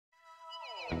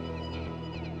Hello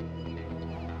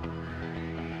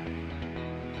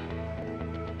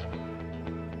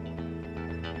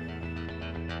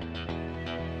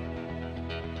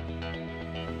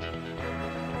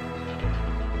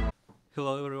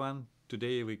everyone,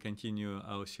 today we continue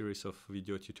our series of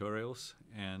video tutorials,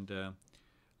 and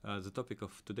the topic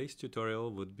of today's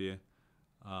tutorial would be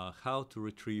how to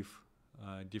retrieve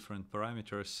different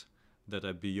parameters that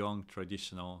are beyond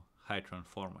traditional HITRAN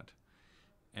format.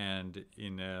 And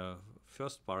in the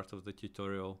first part of the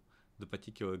tutorial, the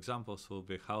particular examples will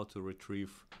be how to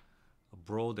retrieve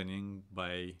broadening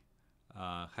by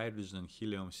hydrogen,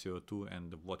 helium, CO2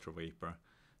 and water vapor.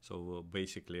 So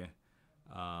basically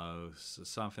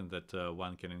something that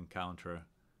one can encounter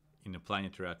in a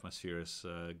planetary atmospheres,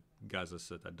 gases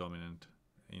that are dominant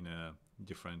in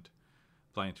different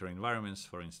planetary environments.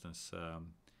 For instance,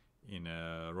 in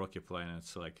rocky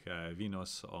planets like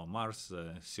Venus or Mars,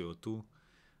 CO2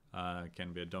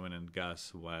 can be a dominant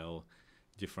gas, while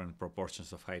different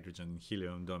proportions of hydrogen and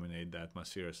helium dominate the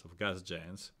atmospheres of gas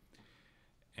giants.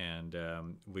 And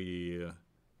we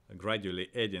gradually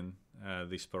adding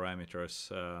these parameters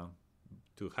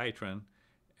to HITRAN,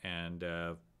 and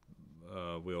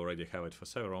we already have it for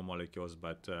several molecules,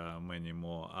 but many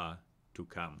more are to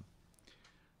come.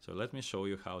 So let me show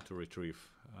you how to retrieve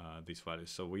these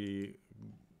values. So we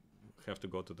have to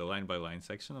go to the line-by-line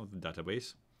section of the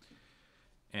database,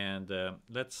 and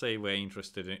let's say we're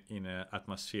interested in an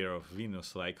atmosphere of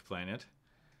Venus-like planet,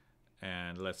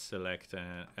 and let's select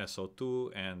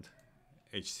SO2 and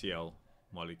HCl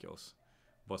molecules,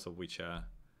 both of which are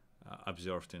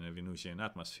observed in a Venusian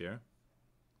atmosphere.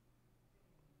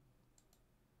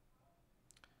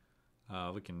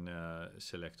 We can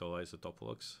select all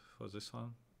isotopologues for this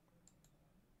one.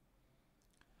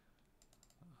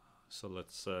 So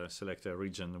let's select a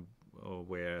region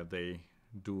where the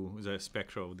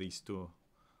spectra of these two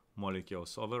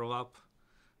molecules overlap.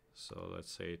 So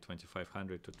let's say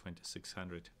 2500 to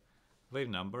 2600 wave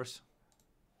numbers.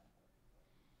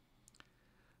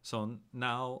 So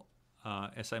now,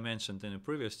 as I mentioned in the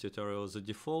previous tutorial, the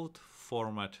default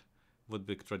format would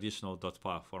be traditional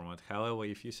 .par format. However,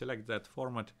 if you select that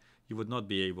format, you would not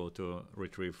be able to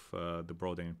retrieve the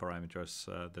broadening parameters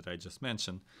that I just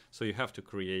mentioned. So you have to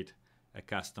create a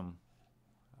custom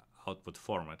output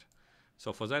format.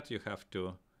 So for that, you have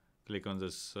to click on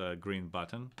this green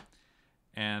button.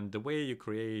 And the way you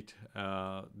create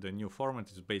the new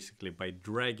format is basically by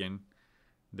dragging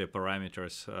the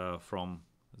parameters from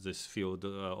this field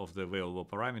of the available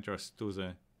parameters to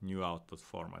the new output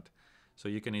format. So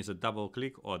you can either double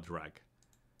click or drag.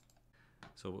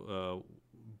 So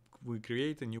we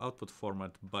create a new output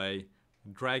format by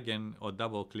dragging or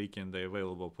double clicking the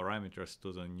available parameters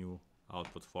to the new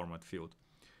output format field.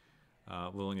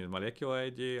 We'll need molecular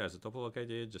ID, isotopologue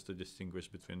ID, just to distinguish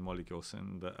between molecules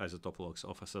and the isotopologues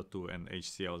of SO2 and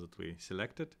HCl that we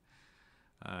selected.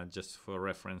 Just for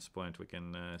reference point, we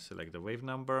can select the wave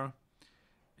number.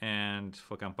 And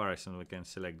for comparison, we can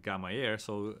select gamma air.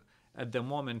 So at the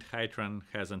moment, HITRAN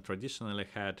hasn't traditionally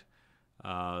had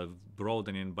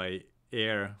broadening by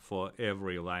air for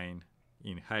every line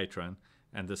in HITRAN,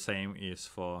 and the same is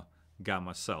for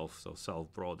gamma self, so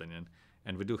self-broadening.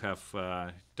 And we do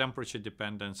have temperature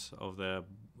dependence of the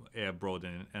air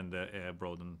broadening and the air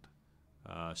broadened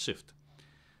shift.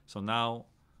 So now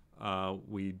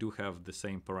we do have the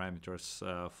same parameters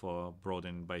for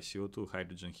broadening by CO2,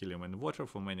 hydrogen, helium, and water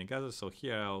for many gases. So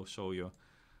here I'll show you.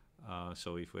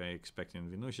 So if we're expecting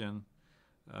Venusian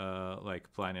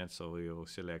like planet, so we will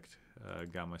select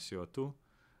gamma CO2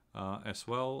 as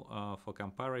well for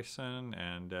comparison,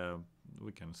 and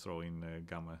we can throw in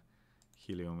gamma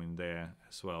helium in there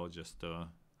as well, just to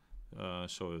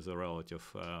show you the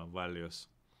relative values.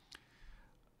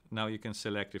 Now you can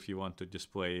select if you want to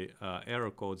display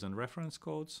error codes and reference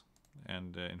codes,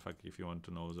 and in fact if you want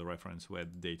to know the reference where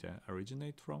the data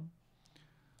originate from.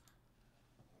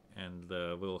 And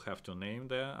we'll have to name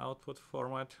the output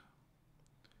format,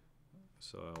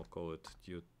 so I'll call it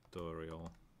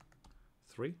tutorial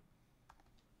 3.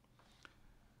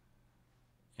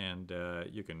 And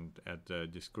you can add the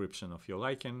description of your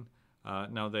liking.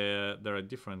 Now there are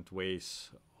different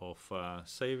ways of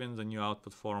saving the new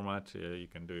output format. You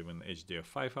can do even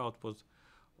HDF5 output,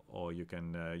 or you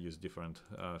can use different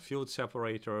field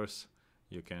separators.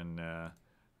 You can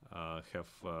have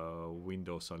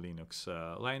Windows or Linux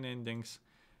line endings,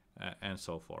 and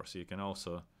so forth. So you can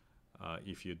also,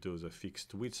 if you do the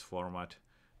fixed width format,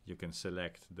 you can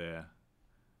select the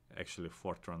actually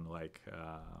Fortran-like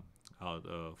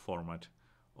format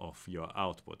of your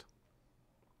output.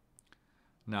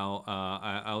 Now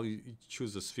I'll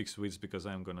choose this fixed width because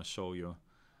I'm going to show you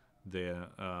the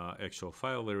actual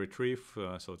file we retrieve,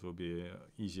 so it will be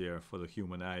easier for the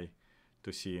human eye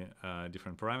to see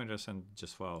different parameters, and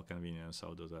just for our convenience,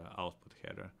 I'll do the output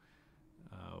header,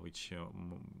 which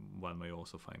one may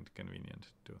also find convenient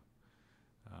to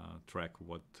track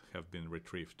what have been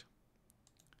retrieved.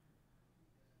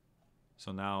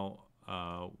 So now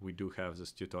we do have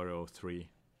this tutorial 3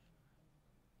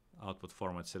 output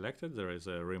format selected. There is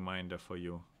a reminder for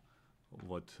you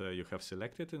what you have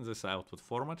selected in this output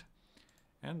format.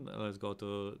 And let's go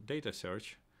to data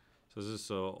search. So this is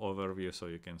an overview, so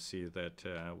you can see that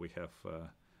we have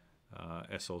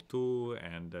SO2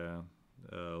 and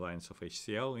lines of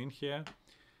HCl in here.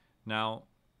 Now,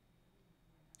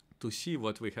 to see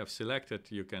what we have selected,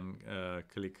 you can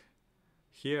click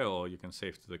here, or you can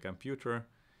save to the computer.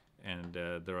 And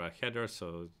there are headers,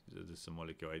 so this is a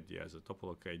molecule ID as a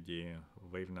topology ID,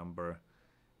 wave number.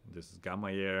 This is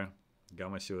gamma air,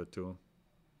 gamma CO2,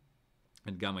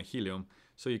 and gamma helium.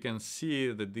 So you can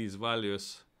see that these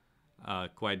values are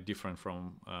quite different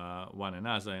from one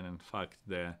another, and in fact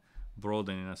the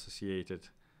broadening associated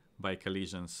by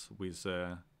collisions with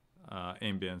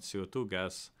ambient CO2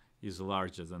 gas is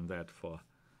larger than that for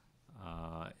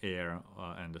air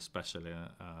and especially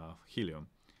helium.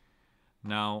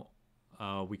 Now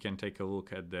we can take a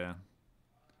look at the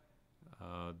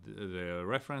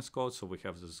reference code. So we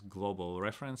have this global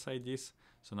reference IDs.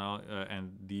 So now,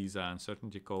 and these are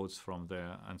uncertainty codes from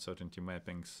the uncertainty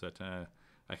mappings that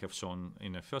I have shown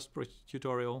in the first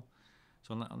tutorial.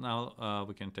 So now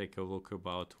we can take a look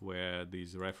about where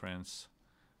these reference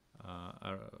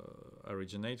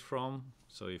originate from.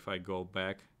 So if I go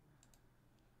back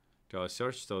to our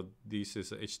search, so this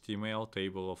is an HTML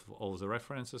table of all the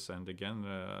references, and again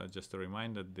just a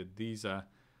reminder that these are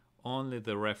only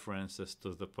the references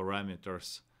to the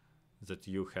parameters that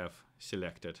you have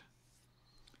selected,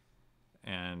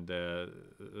 and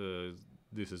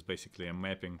this is basically a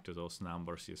mapping to those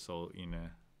numbers you saw in an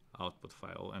output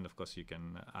file, and of course you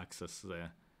can access the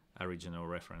original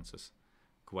references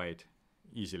quite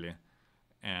easily,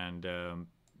 and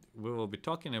we will be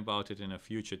talking about it in a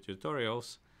future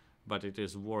tutorials. But it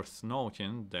is worth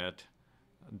noting that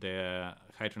the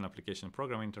HITRAN application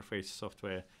program interface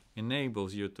software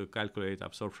enables you to calculate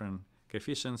absorption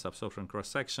coefficients, absorption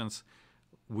cross-sections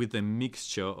with a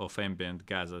mixture of ambient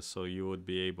gases. So you would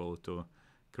be able to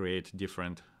create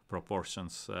different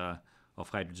proportions of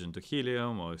hydrogen to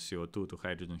helium, or CO2 to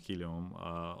hydrogen, helium,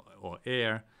 or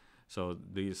air. So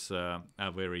these are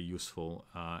very useful,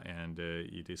 and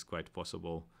it is quite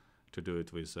possible to do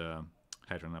it with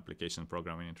HITRAN application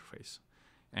programming interface.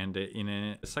 And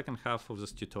in the second half of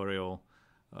this tutorial,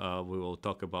 we will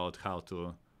talk about how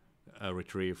to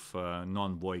retrieve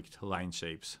non-void line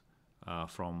shapes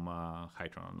from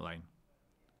HITRAN Online.